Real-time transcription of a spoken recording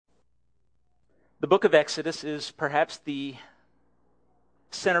The book of Exodus is perhaps the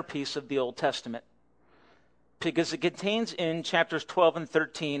centerpiece of the Old Testament because it contains in chapters 12 and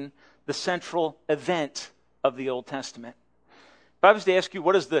 13 the central event of the Old Testament. If I was to ask you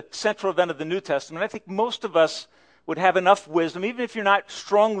what is the central event of the New Testament, I think most of us would have enough wisdom, even if you're not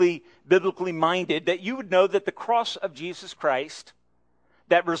strongly biblically minded, that you would know that the cross of Jesus Christ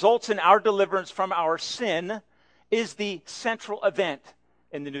that results in our deliverance from our sin is the central event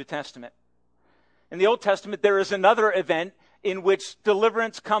in the New Testament. In the Old Testament, there is another event in which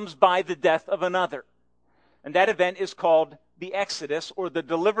deliverance comes by the death of another. And that event is called the Exodus, or the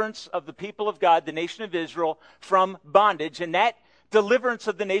deliverance of the people of God, the nation of Israel, from bondage. And that deliverance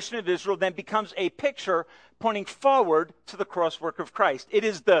of the nation of Israel then becomes a picture pointing forward to the cross work of Christ. It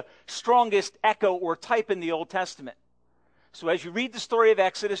is the strongest echo or type in the Old Testament. So as you read the story of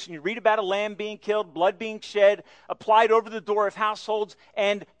Exodus and you read about a lamb being killed, blood being shed, applied over the door of households,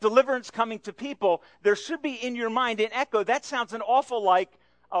 and deliverance coming to people, there should be in your mind an echo. That sounds an awful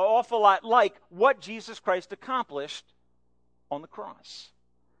lot like what Jesus Christ accomplished on the cross.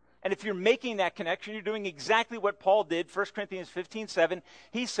 And if you're making that connection, you're doing exactly what Paul did, 1 Corinthians 15:7.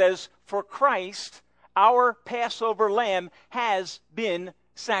 He says, "For Christ, our Passover lamb, has been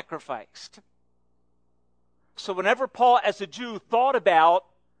sacrificed." So whenever Paul, as a Jew, thought about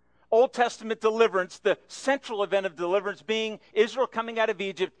Old Testament deliverance, the central event of deliverance being Israel coming out of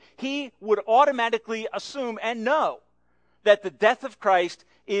Egypt, he would automatically assume and know that the death of Christ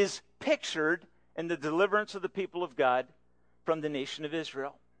is pictured in the deliverance of the people of God from the nation of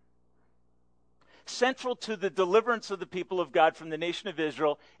Israel. Central to the deliverance of the people of God from the nation of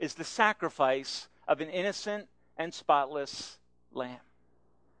Israel is the sacrifice of an innocent and spotless lamb.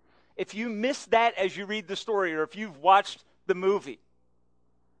 If you miss that as you read the story, or if you've watched the movie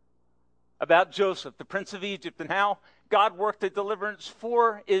about Joseph, the Prince of Egypt, and how God worked a deliverance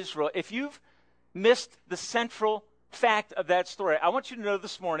for Israel, if you've missed the central fact of that story, I want you to know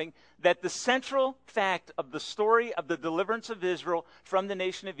this morning that the central fact of the story of the deliverance of Israel from the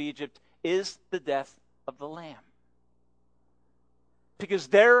nation of Egypt is the death of the lamb. Because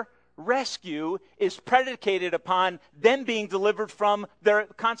their rescue is predicated upon them being delivered from their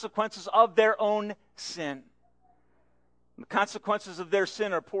consequences of their own sin. The consequences of their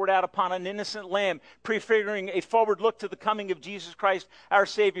sin are poured out upon an innocent lamb, prefiguring a forward look to the coming of Jesus Christ, our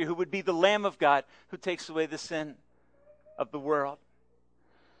Savior, who would be the Lamb of God who takes away the sin of the world.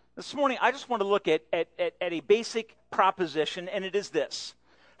 This morning, I just want to look at a basic proposition, and it is this.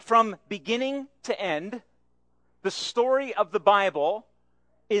 From beginning to end, the story of the Bible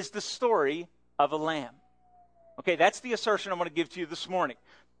is the story of a lamb. Okay, that's the assertion I want to give to you this morning.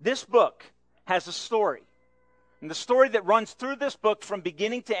 This book has a story. And the story that runs through this book from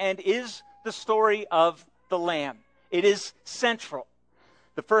beginning to end is the story of the lamb. It is central.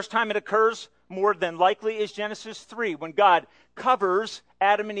 The first time it occurs, more than likely, is Genesis 3, when God covers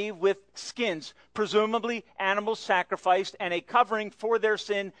Adam and Eve with skins, presumably animals sacrificed, and a covering for their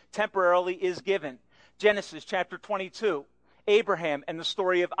sin temporarily is given. Genesis chapter 22. Abraham and the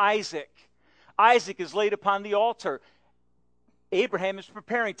story of Isaac. Isaac is laid upon the altar. Abraham is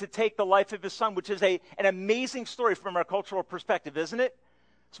preparing to take the life of his son, which is an amazing story from our cultural perspective, isn't it?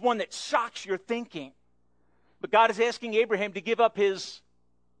 It's one that shocks your thinking. But God is asking Abraham to give up his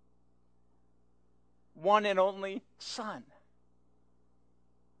one and only son,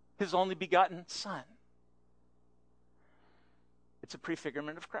 his only begotten son. It's a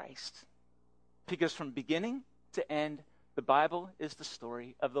prefigurement of Christ. Because from beginning to end, the Bible is the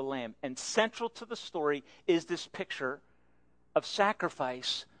story of the Lamb. And central to the story is this picture of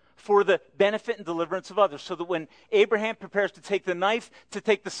sacrifice for the benefit and deliverance of others. So that when Abraham prepares to take the knife to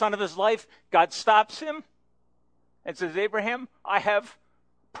take the son of his life, God stops him and says, Abraham, I have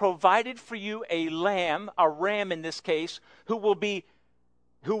provided for you a lamb, a ram in this case, who will be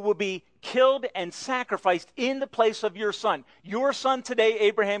killed and sacrificed in the place of your son. Your son today,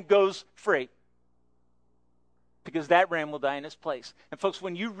 Abraham, goes free, because that ram will die in his place. And folks,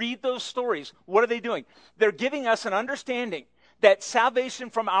 when you read those stories, what are they doing? They're giving us an understanding that salvation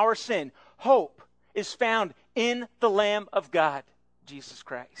from our sin, hope, is found in the Lamb of God, Jesus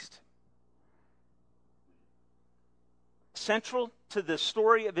Christ. Central to the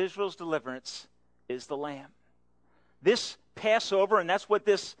story of Israel's deliverance is the Lamb. This Passover, and that's what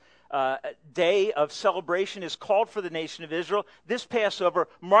this day of celebration is called for the nation of Israel. This Passover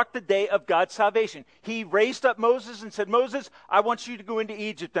marked the day of God's salvation. He raised up Moses and said, Moses, I want you to go into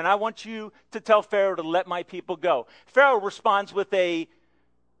Egypt, and I want you to tell Pharaoh to let my people go. Pharaoh responds with a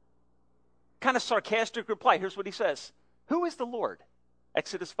kind of sarcastic reply. Here's what he says. Who is the Lord,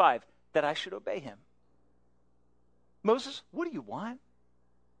 Exodus 5, that I should obey him? Moses, what do you want?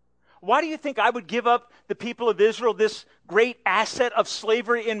 Why do you think I would give up the people of Israel, this great asset of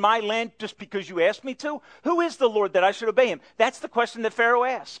slavery in my land, just because you asked me to? Who is the Lord that I should obey him? That's the question that Pharaoh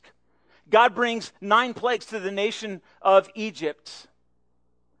asked. God brings 9 plagues to the nation of Egypt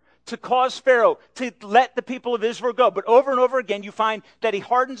to cause Pharaoh to let the people of Israel go. But over and over again, you find that he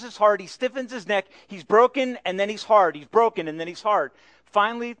hardens his heart, he stiffens his neck, he's broken, and then he's hard. He's broken, and then he's hard.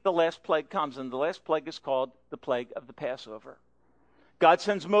 Finally, the last plague comes, and the last plague is called the plague of the Passover. God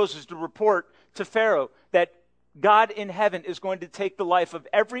sends Moses to report to Pharaoh that God in heaven is going to take the life of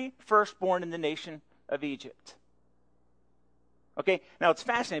every firstborn in the nation of Egypt. Okay, now it's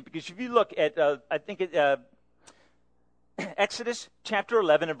fascinating because if you look at, Exodus chapter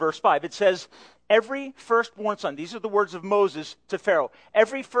 11 and verse 5, it says, every firstborn son, these are the words of Moses to Pharaoh,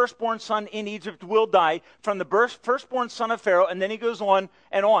 every firstborn son in Egypt will die, from the firstborn son of Pharaoh, and then he goes on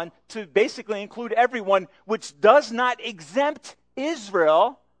and on to basically include everyone, which does not exempt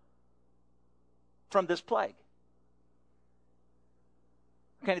Israel from this plague.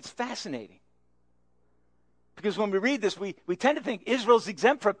 Okay, it's fascinating. Because when we read this, we tend to think Israel's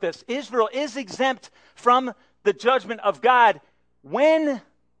exempt from this. Israel is exempt from the judgment of God when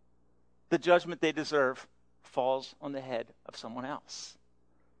the judgment they deserve falls on the head of someone else.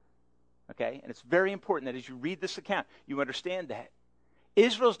 Okay? And it's very important that as you read this account, you understand that.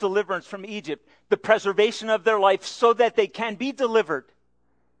 Israel's deliverance from Egypt, the preservation of their life so that they can be delivered,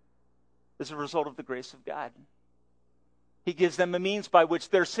 is a result of the grace of God. He gives them a means by which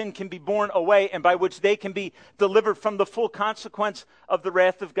their sin can be borne away and by which they can be delivered from the full consequence of the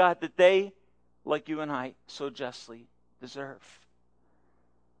wrath of God that they, like you and I, so justly deserve.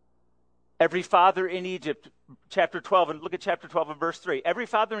 Every father in Egypt, chapter 12, and look at chapter 12 and verse 3. Every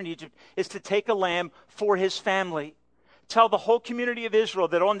father in Egypt is to take a lamb for his family. Tell the whole community of Israel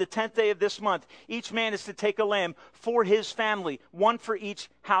that on the 10th day of this month, each man is to take a lamb for his family, one for each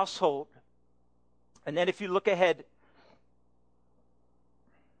household. And then if you look ahead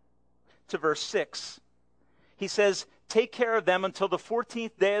to verse 6, he says, take care of them until the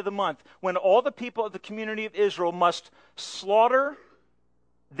 14th day of the month, when all the people of the community of Israel must slaughter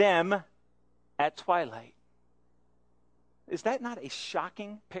them at twilight. Is that not a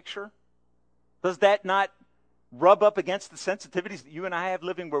shocking picture? Does that not rub up against the sensitivities that you and I have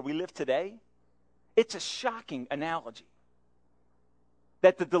living where we live today? It's a shocking analogy.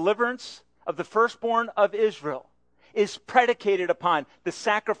 That the deliverance of the firstborn of Israel is predicated upon the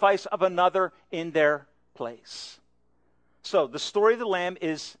sacrifice of another in their place. So the story of the Lamb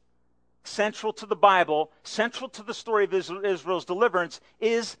is central to the Bible, central to the story of Israel's deliverance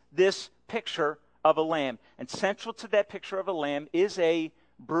is this picture of a lamb. And central to that picture of a lamb is a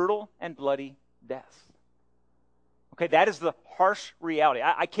brutal and bloody death. Okay, that is the harsh reality.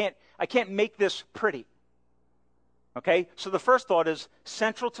 I can't make this pretty. Okay, so the first thought is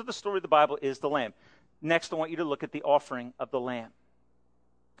central to the story of the Bible is the lamb. Next, I want you to look at the offering of the lamb.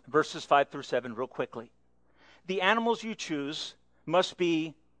 Verses 5 through 7 real quickly. The animals you choose must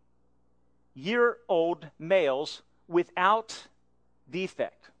be year-old males without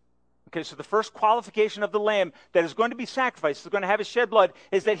defect. Okay, so the first qualification of the lamb that is going to be sacrificed, is going to have his shed blood,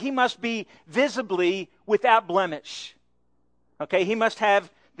 is that he must be visibly without blemish. Okay, he must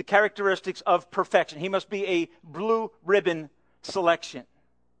have the characteristics of perfection. He must be a blue ribbon selection.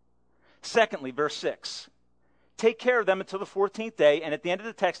 Secondly, verse 6, take care of them until the 14th day, and at the end of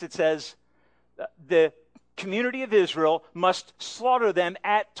the text it says, the community of Israel must slaughter them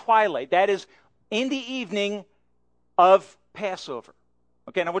at twilight. That is, in the evening of Passover.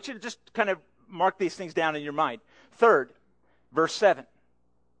 Okay, now I want you to just kind of mark these things down in your mind. Third, verse 7.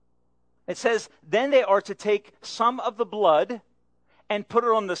 It says, then they are to take some of the blood and put it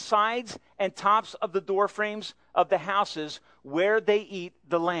on the sides and tops of the door frames of the houses where they eat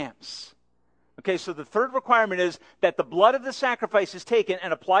the lambs. Okay, so the third requirement is that the blood of the sacrifice is taken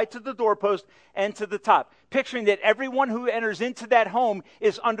and applied to the doorpost and to the top, picturing that everyone who enters into that home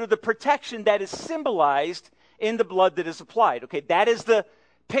is under the protection that is symbolized in the blood that is applied. Okay, that is the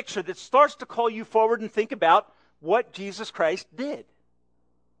picture that starts to call you forward and think about what Jesus Christ did.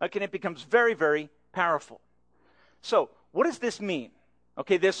 Okay, and it becomes very, very powerful. So, what does this mean?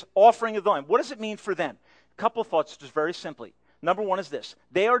 Okay, this offering of the lamb, what does it mean for them? A couple of thoughts, just very simply. Number one is this: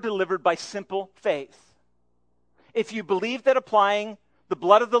 they are delivered by simple faith. If you believe that applying the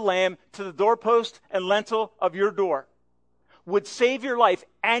blood of the lamb to the doorpost and lintel of your door would save your life,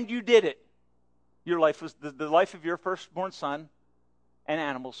 and you did it, your life was the life of your firstborn son and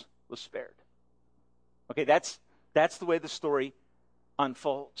animals was spared. Okay, that's the way the story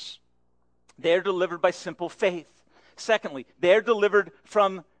unfolds. They are delivered by simple faith. Secondly, they are delivered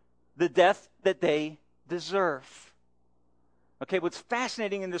from the death that they deserve. Okay, what's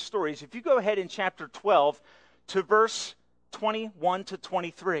fascinating in this story is if you go ahead in chapter 12 to verse 21 to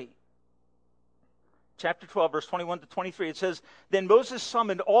 23. Chapter 12, verse 21 to 23, it says, Then Moses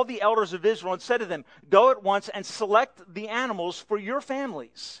summoned all the elders of Israel and said to them, Go at once and select the animals for your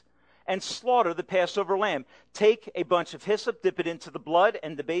families and slaughter the Passover lamb. Take a bunch of hyssop, dip it into the blood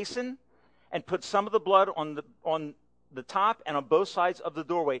and the basin, and put some of the blood on the top and on both sides of the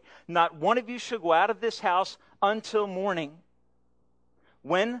doorway. Not one of you shall go out of this house until morning.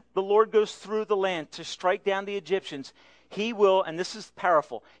 When the Lord goes through the land to strike down the Egyptians, he will, and this is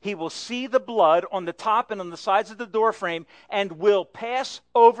powerful, he will see the blood on the top and on the sides of the doorframe and will pass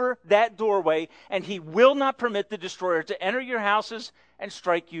over that doorway, and he will not permit the destroyer to enter your houses and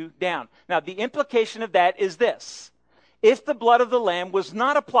strike you down. Now, the implication of that is this. If the blood of the lamb was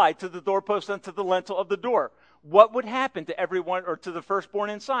not applied to the doorpost and to the lintel of the door, what would happen to everyone or to the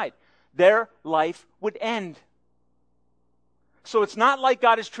firstborn inside? Their life would end. So it's not like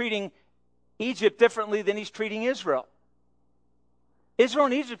God is treating Egypt differently than he's treating Israel. Israel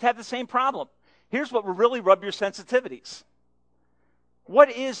and Egypt have the same problem. Here's what will really rub your sensitivities. What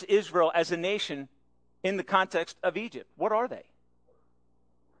is Israel as a nation in the context of Egypt? What are they?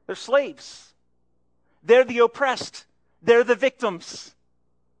 They're slaves. They're the oppressed. They're the victims.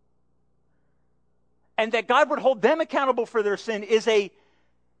 And that God would hold them accountable for their sin is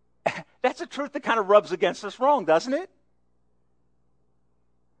that's a truth that kind of rubs against us wrong, doesn't it?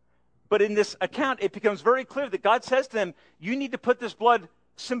 But in this account, it becomes very clear that God says to them, you need to put this blood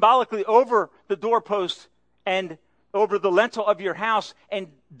symbolically over the doorpost and over the lintel of your house, and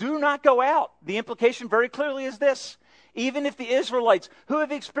do not go out. The implication very clearly is this. Even if the Israelites, who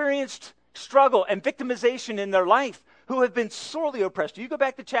have experienced struggle and victimization in their life, who have been sorely oppressed. You go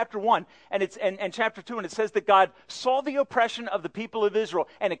back to chapter 1 and chapter 2, and it says that God saw the oppression of the people of Israel,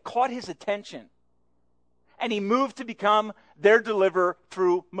 and it caught his attention. And he moved to become their deliverer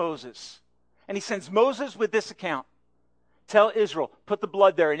through Moses. And he sends Moses with this account. Tell Israel, put the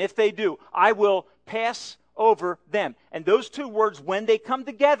blood there, and if they do, I will pass over them. And those two words, when they come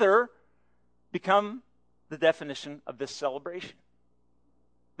together, become the definition of this celebration.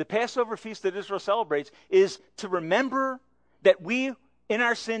 The Passover feast that Israel celebrates is to remember that we, in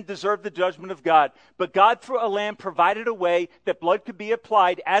our sin, deserve the judgment of God. But God, through a lamb, provided a way that blood could be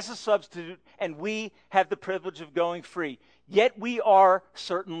applied as a substitute, and we have the privilege of going free. Yet we are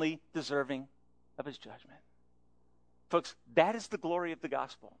certainly deserving of his judgment. Folks, that is the glory of the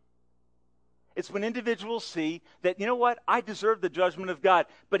gospel. It's when individuals see that, you know what, I deserve the judgment of God,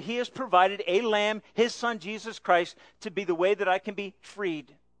 but he has provided a lamb, his son Jesus Christ, to be the way that I can be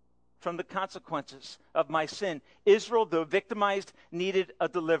freed from the consequences of my sin. Israel, though victimized, needed a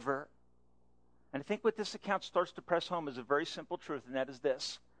deliverer. And I think what this account starts to press home is a very simple truth, and that is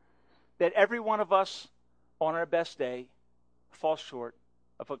this, that every one of us on our best day falls short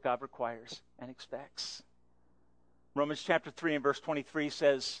of what God requires and expects. Romans chapter 3 and verse 23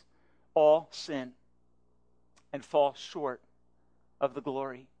 says, all sin and fall short of the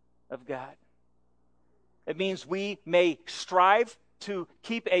glory of God. It means we may strive to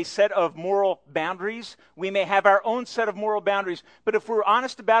keep a set of moral boundaries. We may have our own set of moral boundaries. But if we're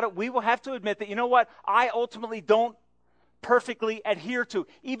honest about it, we will have to admit that, you know what, I ultimately don't perfectly adhere to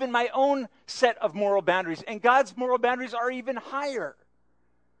even my own set of moral boundaries. And God's moral boundaries are even higher.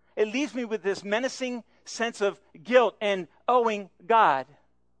 It leaves me with this menacing sense of guilt and owing God.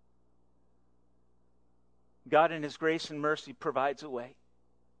 God in his grace and mercy provides a way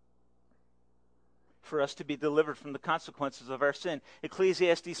for us to be delivered from the consequences of our sin.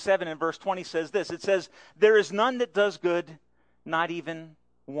 Ecclesiastes 7 and verse 20 says this. It says, there is none that does good, not even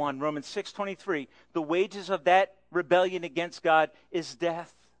one. Romans 6:23, the wages of that rebellion against God is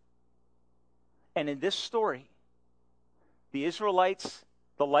death. And in this story, the Israelites,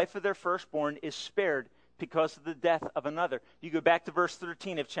 the life of their firstborn is spared because of the death of another. You go back to verse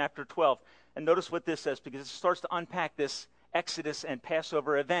 13 of chapter 12, and notice what this says, because it starts to unpack this Exodus and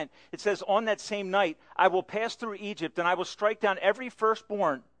Passover event. It says, on that same night, I will pass through Egypt, and I will strike down every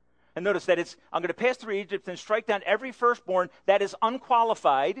firstborn. And notice that I'm going to pass through Egypt and strike down every firstborn that is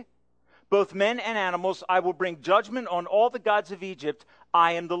unqualified, both men and animals. I will bring judgment on all the gods of Egypt.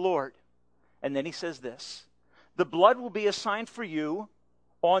 I am the Lord. And then he says this, the blood will be a sign for you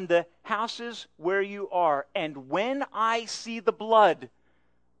on the houses where you are. And when I see the blood,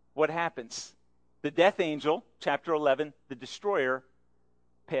 what happens? The death angel, chapter 11, the destroyer,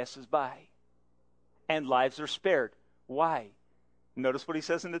 passes by. And lives are spared. Why? Notice what he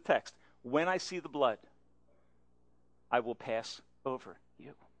says in the text. When I see the blood, I will pass over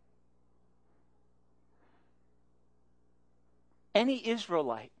you. Any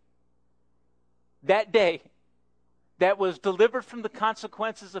Israelite that day that was delivered from the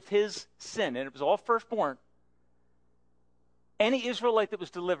consequences of his sin, and it was all firstborn. Any Israelite that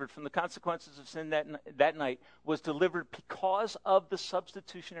was delivered from the consequences of sin that night was delivered because of the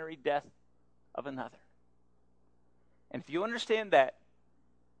substitutionary death of another. And if you understand that,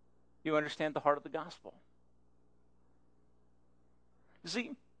 you understand the heart of the gospel. You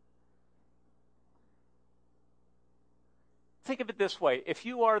see, think of it this way. If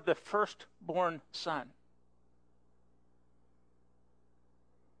you are the firstborn son,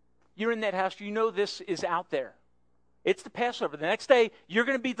 you're in that house, you know this is out there. It's the Passover. The next day, you're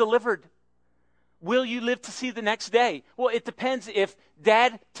going to be delivered. Will you live to see the next day? Well, it depends if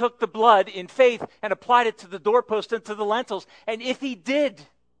Dad took the blood in faith and applied it to the doorpost and to the lentils. And if he did,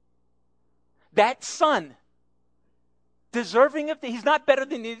 that son, deserving of he's not better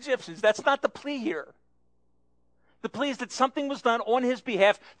than the Egyptians. That's not the plea here. The plea is that something was done on his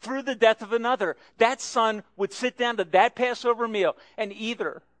behalf through the death of another. That son would sit down to that Passover meal, and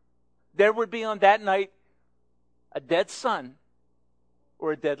either there would be on that night a dead son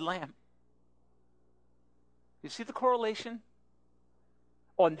or a dead lamb. You see the correlation?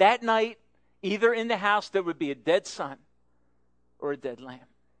 On that night, either in the house, there would be a dead son or a dead lamb.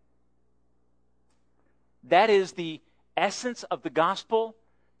 That is the essence of the gospel,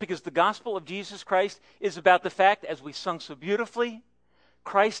 because the gospel of Jesus Christ is about the fact, as we sung so beautifully,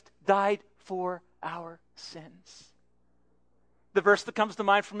 Christ died for our sins. The verse that comes to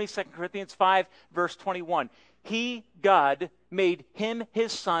mind for me, 2 Corinthians 5, verse 21. He, God, made him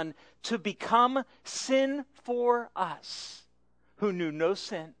his son to become sin for us, who knew no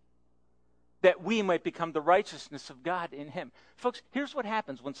sin, that we might become the righteousness of God in him. Folks, here's what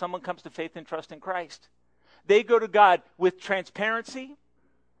happens when someone comes to faith and trust in Christ. They go to God with transparency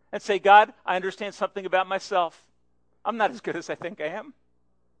and say, God, I understand something about myself. I'm not as good as I think I am.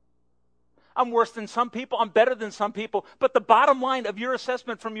 I'm worse than some people. I'm better than some people. But the bottom line of your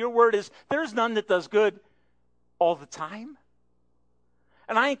assessment from your word is there's none that does good all the time.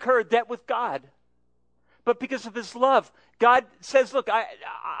 And I incurred debt with God. But because of his love, God says, look,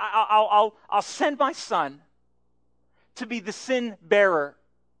 I'll send my son to be the sin bearer.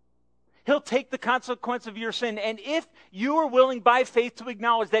 He'll take the consequence of your sin. And if you are willing by faith to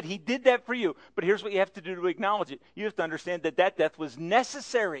acknowledge that he did that for you, but here's what you have to do to acknowledge it. You have to understand that that death was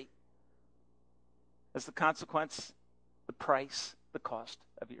necessary as the consequence, the price, the cost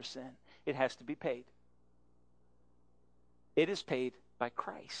of your sin. It has to be paid. It is paid by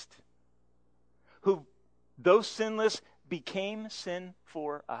Christ, who, though sinless, became sin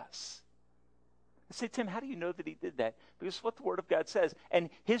for us. I say, Tim, how do you know that he did that? Because it's what the Word of God says. And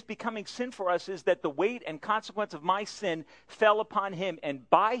his becoming sin for us is that the weight and consequence of my sin fell upon him. And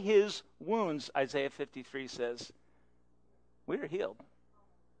by his wounds, Isaiah 53 says, we are healed.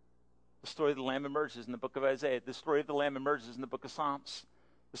 The story of the Lamb emerges in the book of Isaiah. The story of the Lamb emerges in the book of Psalms.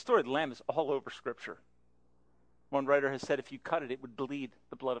 The story of the Lamb is all over Scripture. One writer has said if you cut it, it would bleed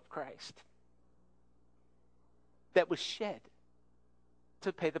the blood of Christ. That was shed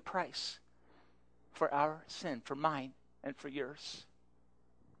to pay the price for our sin, for mine and for yours.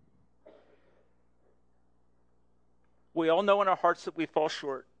 We all know in our hearts that we fall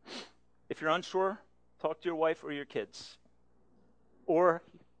short. If you're unsure, talk to your wife or your kids. Or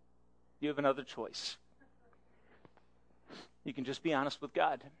you have another choice. You can just be honest with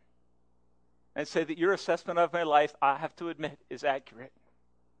God and say that your assessment of my life, I have to admit, is accurate.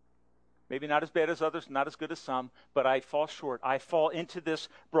 Maybe not as bad as others, not as good as some, but I fall short. I fall into this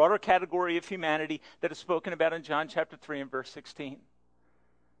broader category of humanity that is spoken about in John chapter 3 and verse 16.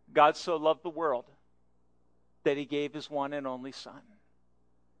 God so loved the world that he gave his one and only Son,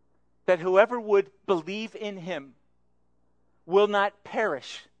 that whoever would believe in him will not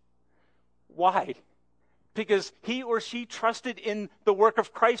perish. Why? Because he or she trusted in the work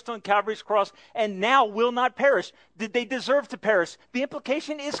of Christ on Calvary's cross and now will not perish. Did they deserve to perish? The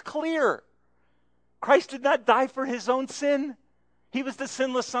implication is clear. Christ did not die for his own sin. He was the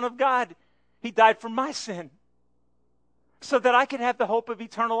sinless Son of God. He died for my sin so that I could have the hope of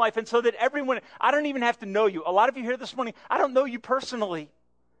eternal life, and so that everyone, I don't even have to know you. A lot of you here this morning, I don't know you personally,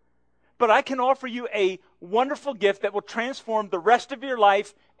 but I can offer you a wonderful gift that will transform the rest of your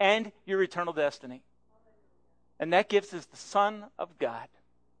life and your eternal destiny. And that gift is the Son of God,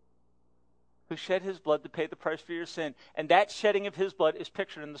 who shed his blood to pay the price for your sin. And that shedding of his blood is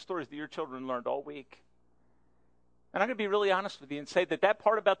pictured in the stories that your children learned all week. And I'm going to be really honest with you and say that that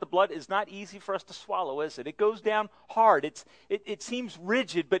part about the blood is not easy for us to swallow, is it? It goes down hard. It seems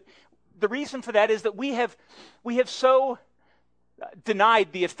rigid, but the reason for that is that we have so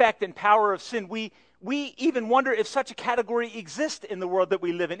denied the effect and power of sin. We we even wonder if such a category exists in the world that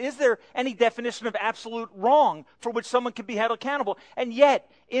we live in. Is there any definition of absolute wrong for which someone can be held accountable? And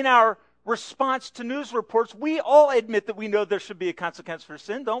yet, in our response to news reports, we all admit that we know there should be a consequence for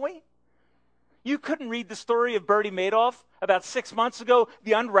sin, don't we? You couldn't read the story of Bertie Madoff about 6 months ago,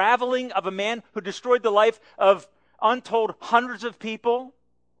 the unraveling of a man who destroyed the life of untold hundreds of people,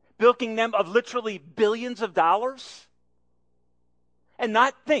 bilking them of literally billions of dollars, and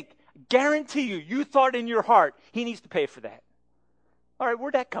not think, guarantee you thought in your heart, he needs to pay for that. All right,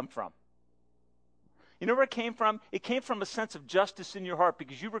 where'd that come from? You know where it came from? It came from a sense of justice in your heart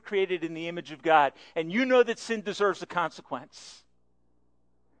because you were created in the image of God, and you know that sin deserves a consequence.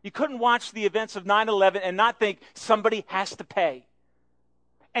 You couldn't watch the events of 9/11 and not think somebody has to pay.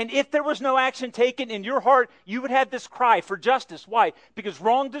 And if there was no action taken in your heart, you would have this cry for justice. Why? Because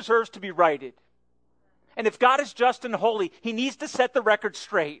wrong deserves to be righted. And if God is just and holy, he needs to set the record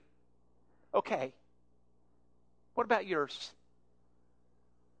straight. Okay. What about yours?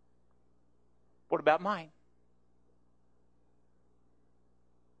 What about mine?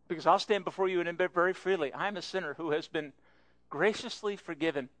 Because I'll stand before you and admit very freely, I am a sinner who has been graciously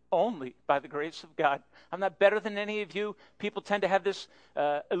forgiven only by the grace of God. I'm not better than any of you. People tend to have this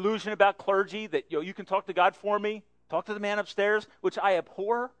illusion about clergy that you can talk to God for me, talk to the man upstairs, which I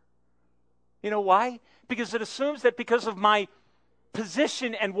abhor. You know why? Because it assumes that because of my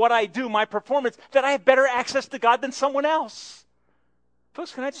position and what I do, my performance, that I have better access to God than someone else.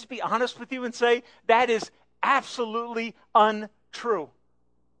 Folks, can I just be honest with you and say that is absolutely untrue?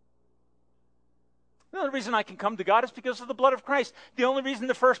 The only reason I can come to God is because of the blood of Christ. The only reason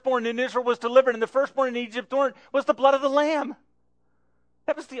the firstborn in Israel was delivered and the firstborn in Egypt was the blood of the Lamb.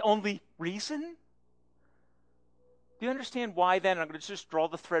 That was the only reason. Do you understand why then? I'm going to just draw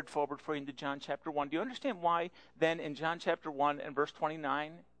the thread forward for you into John chapter 1. Do you understand why then in John chapter 1 and verse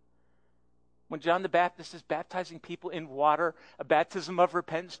 29, when John the Baptist is baptizing people in water, a baptism of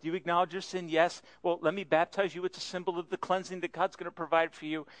repentance, do you acknowledge your sin? Yes. Well, let me baptize you. It's a symbol of the cleansing that God's going to provide for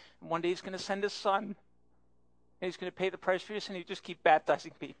you. And one day he's going to send his son. And he's going to pay the price for your sin. You just keep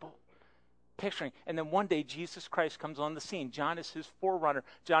baptizing people. Picturing. And then one day Jesus Christ comes on the scene. John is his forerunner.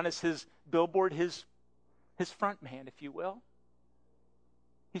 John is his billboard, his front man, if you will.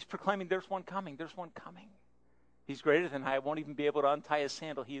 He's proclaiming there's one coming. There's one coming. He's greater than I won't even be able to untie his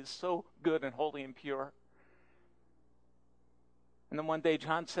sandal. He is so good and holy and pure. And then one day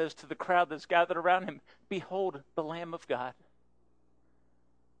John says to the crowd that's gathered around him, behold the Lamb of God.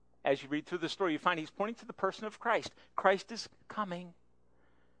 As you read through the story, you find he's pointing to the person of Christ. Christ is coming.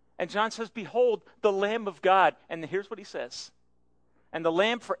 And John says, behold the Lamb of God. And here's what he says. And the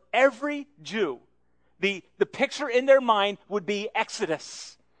Lamb for every Jew, the picture in their mind would be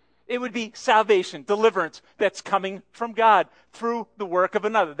Exodus. It would be salvation, deliverance that's coming from God through the work of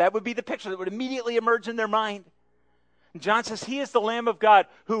another. That would be the picture that would immediately emerge in their mind. And John says he is the Lamb of God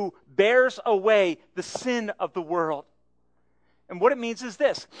who bears away the sin of the world. And what it means is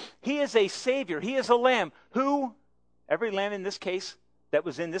this. He is a Savior. He is a Lamb who, every lamb in this case that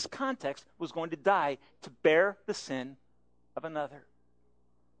was in this context, was going to die to bear the sin of another.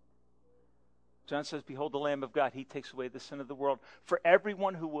 John says, behold the Lamb of God. He takes away the sin of the world for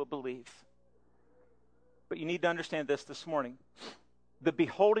everyone who will believe. But you need to understand this morning. The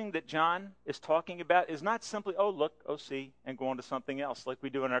beholding that John is talking about is not simply, oh, look, oh, see, and go on to something else like we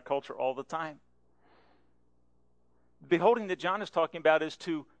do in our culture all the time. The beholding that John is talking about is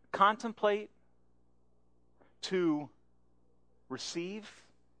to contemplate, to receive,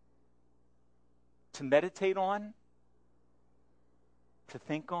 to meditate on, to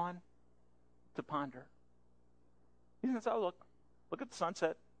think on, to ponder. He says, oh, look at the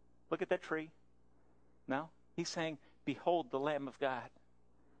sunset. Look at that tree. No, he's saying, behold the Lamb of God.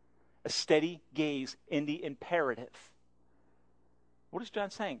 A steady gaze in the imperative. What is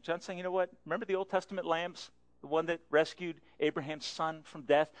John saying? John's saying, you know what? Remember the Old Testament lambs? The one that rescued Abraham's son from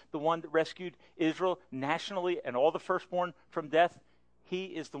death? The one that rescued Israel nationally and all the firstborn from death? He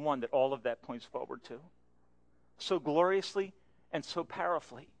is the one that all of that points forward to. So gloriously and so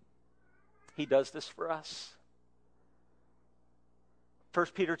powerfully. He does this for us. 1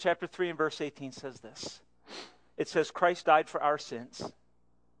 Peter chapter 3 and verse 18 says this. It says, Christ died for our sins,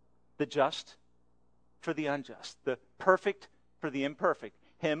 the just for the unjust, the perfect for the imperfect.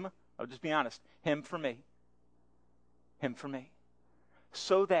 Him, I'll just be honest, him for me. Him for me.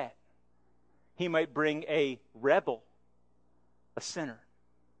 So that he might bring a rebel, a sinner,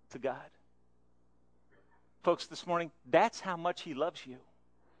 to God. Folks, this morning, that's how much he loves you.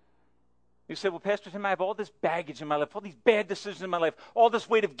 You say, well, Pastor Tim, I have all this baggage in my life, all these bad decisions in my life, all this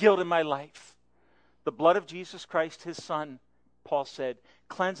weight of guilt in my life. The blood of Jesus Christ, his son, Paul said,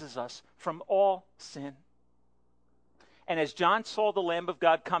 cleanses us from all sin. And as John saw the Lamb of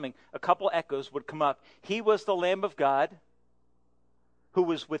God coming, a couple echoes would come up. He was the Lamb of God who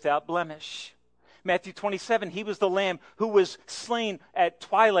was without blemish. Matthew 27, he was the Lamb who was slain at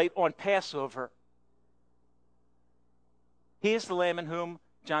twilight on Passover. He is the Lamb in whom,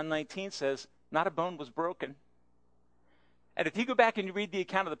 John 19 says, not a bone was broken. And if you go back and you read the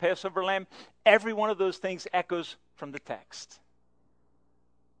account of the Passover lamb, every one of those things echoes from the text.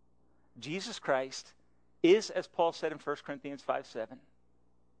 Jesus Christ is, as Paul said in 1 Corinthians 5:7,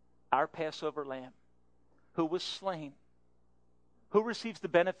 our Passover lamb who was slain. Who receives the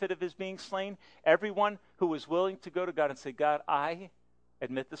benefit of his being slain? Everyone who is willing to go to God and say, God, I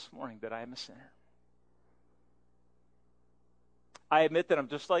admit this morning that I am a sinner. I admit that I'm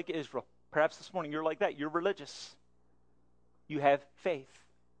just like Israel. Perhaps this morning you're like that. You're religious. You have faith,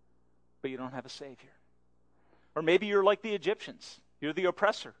 but you don't have a Savior. Or maybe you're like the Egyptians. You're the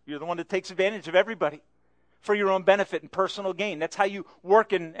oppressor. You're the one that takes advantage of everybody for your own benefit and personal gain. That's how you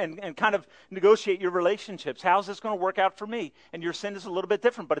work and kind of negotiate your relationships. How's this going to work out for me? And your sin is a little bit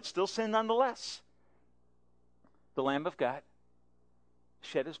different, but it's still sin nonetheless. The Lamb of God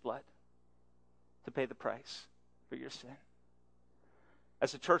shed his blood to pay the price for your sin.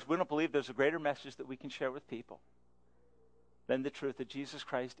 As a church, we don't believe there's a greater message that we can share with people than the truth that Jesus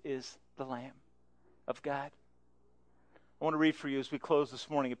Christ is the Lamb of God. I want to read for you as we close this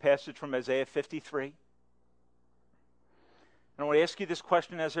morning a passage from Isaiah 53. And I want to ask you this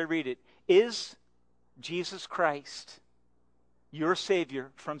question as I read it. Is Jesus Christ your Savior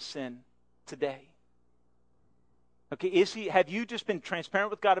from sin today? Okay, have you just been transparent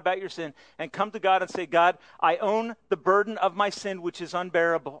with God about your sin and come to God and say, God, I own the burden of my sin, which is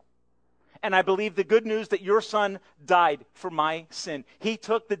unbearable. And I believe the good news that your Son died for my sin. He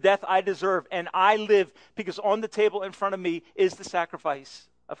took the death I deserve, and I live because on the table in front of me is the sacrifice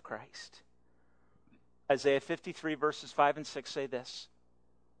of Christ. Isaiah 53 verses 5 and 6 say this.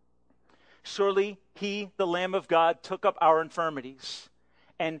 Surely he, the Lamb of God, took up our infirmities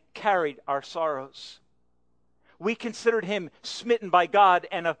and carried our sorrows. We considered him smitten by God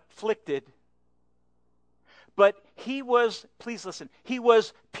and afflicted. But he was, please listen, he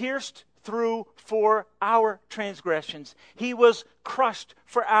was pierced through for our transgressions. He was crushed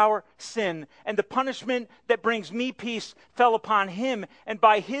for our sin. And the punishment that brings me peace fell upon him. And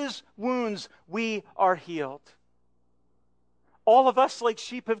by his wounds we are healed. All of us like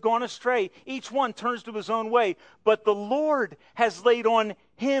sheep have gone astray. Each one turns to his own way. But the Lord has laid on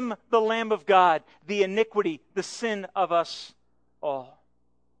him, the Lamb of God, the iniquity, the sin of us all.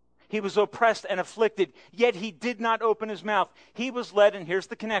 He was oppressed and afflicted, yet he did not open his mouth. He was led, and here's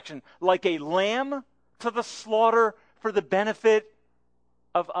the connection, like a lamb to the slaughter for the benefit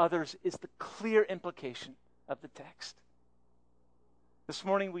of others is the clear implication of the text. This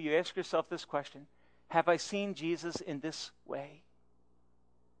morning, will you ask yourself this question? Have I seen Jesus in this way?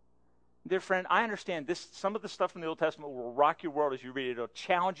 Dear friend, I understand this. Some of the stuff from the Old Testament will rock your world as you read it. It'll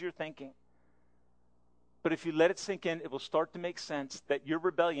challenge your thinking. But if you let it sink in, it will start to make sense that your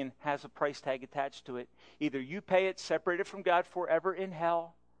rebellion has a price tag attached to it. Either you pay it, separated from God forever in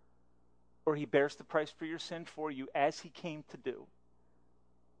hell, or he bears the price for your sin for you as he came to do.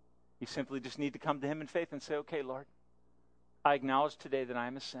 You simply just need to come to him in faith and say, okay, Lord, I acknowledge today that I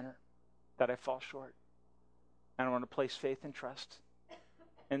am a sinner, that I fall short. And I want to place faith and trust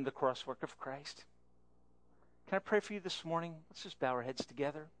in the cross work of Christ. Can I pray for you this morning? Let's just bow our heads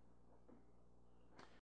together.